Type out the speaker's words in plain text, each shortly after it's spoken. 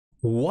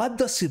What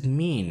does it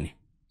mean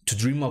to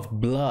dream of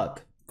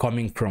blood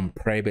coming from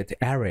private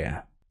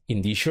area?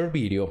 In this short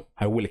video,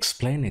 I will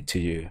explain it to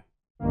you.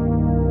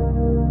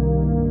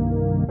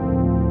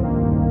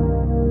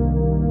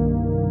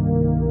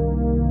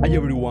 Hi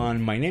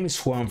everyone, my name is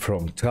Juan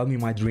from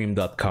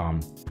tellmemydream.com,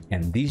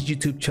 and this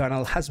YouTube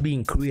channel has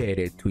been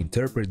created to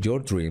interpret your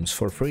dreams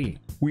for free.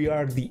 We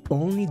are the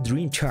only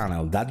dream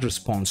channel that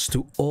responds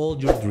to all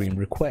your dream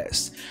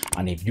requests,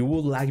 and if you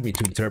would like me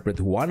to interpret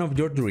one of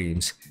your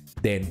dreams,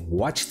 then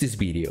watch this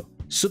video,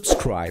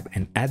 subscribe,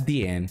 and at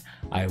the end,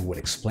 I will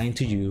explain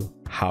to you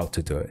how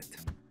to do it.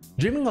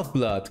 Dreaming of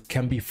blood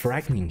can be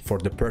frightening for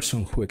the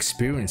person who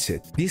experiences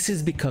it. This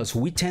is because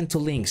we tend to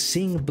link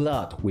seeing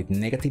blood with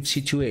negative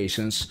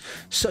situations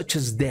such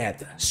as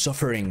death,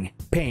 suffering,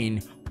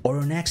 pain, or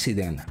an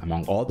accident,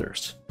 among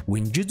others.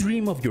 When you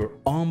dream of your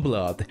own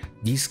blood,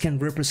 this can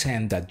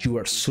represent that you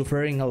are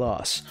suffering a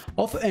loss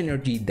of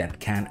energy that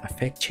can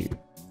affect you.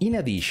 In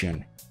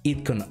addition,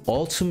 it can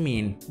also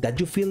mean that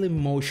you feel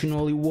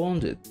emotionally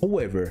wounded.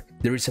 However,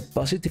 there is a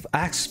positive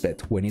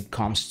aspect when it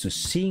comes to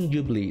seeing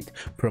you bleed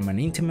from an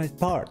intimate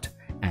part,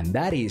 and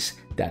that is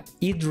that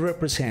it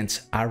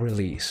represents a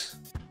release.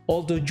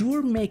 Although you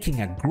are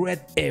making a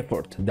great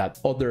effort that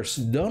others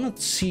do not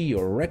see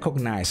or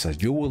recognize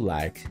as you would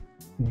like,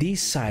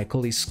 this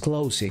cycle is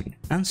closing,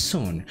 and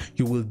soon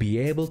you will be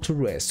able to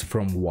rest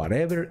from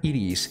whatever it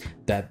is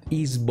that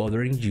is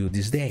bothering you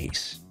these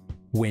days.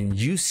 When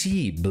you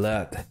see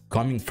blood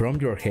coming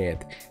from your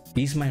head,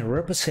 this might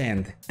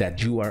represent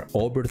that you are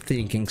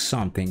overthinking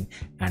something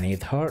and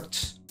it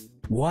hurts.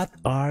 What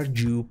are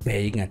you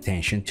paying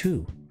attention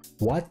to?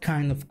 What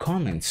kind of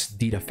comments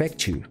did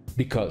affect you?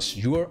 Because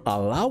you are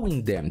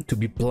allowing them to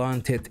be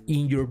planted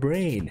in your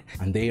brain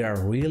and they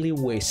are really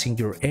wasting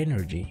your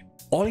energy.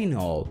 All in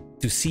all,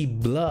 to see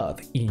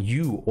blood in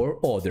you or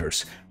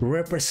others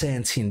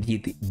represents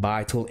indeed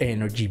vital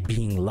energy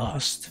being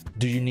lost.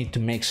 Do you need to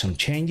make some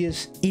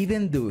changes?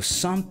 Even though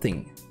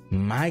something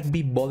might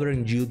be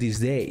bothering you these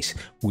days,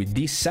 with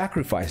this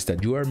sacrifice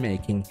that you are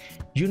making,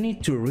 you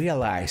need to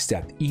realize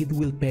that it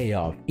will pay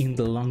off in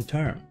the long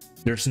term.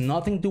 There's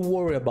nothing to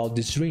worry about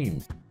this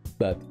dream,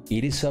 but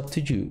it is up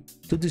to you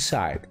to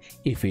decide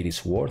if it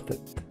is worth it.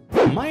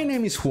 My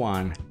name is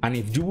Juan, and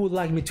if you would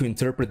like me to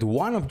interpret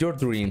one of your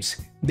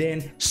dreams,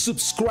 then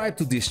subscribe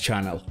to this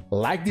channel,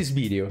 like this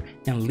video,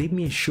 and leave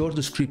me a short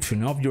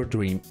description of your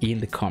dream in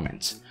the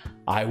comments.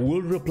 I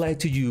will reply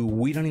to you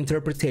with an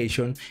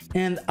interpretation,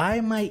 and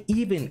I might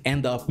even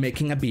end up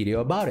making a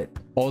video about it.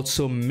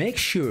 Also, make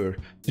sure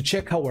to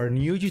check our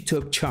new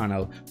YouTube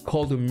channel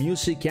called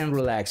Music and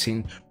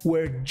Relaxing,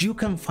 where you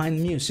can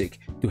find music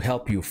to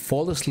help you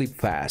fall asleep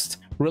fast,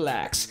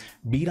 relax,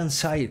 beat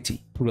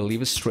anxiety,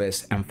 relieve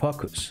stress, and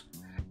focus.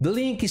 The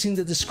link is in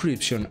the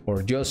description,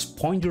 or just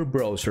point your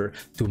browser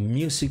to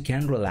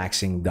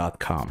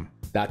musicandrelaxing.com.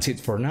 That's it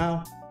for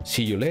now.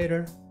 See you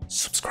later,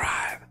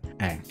 subscribe,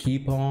 and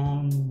keep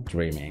on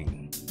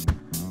dreaming.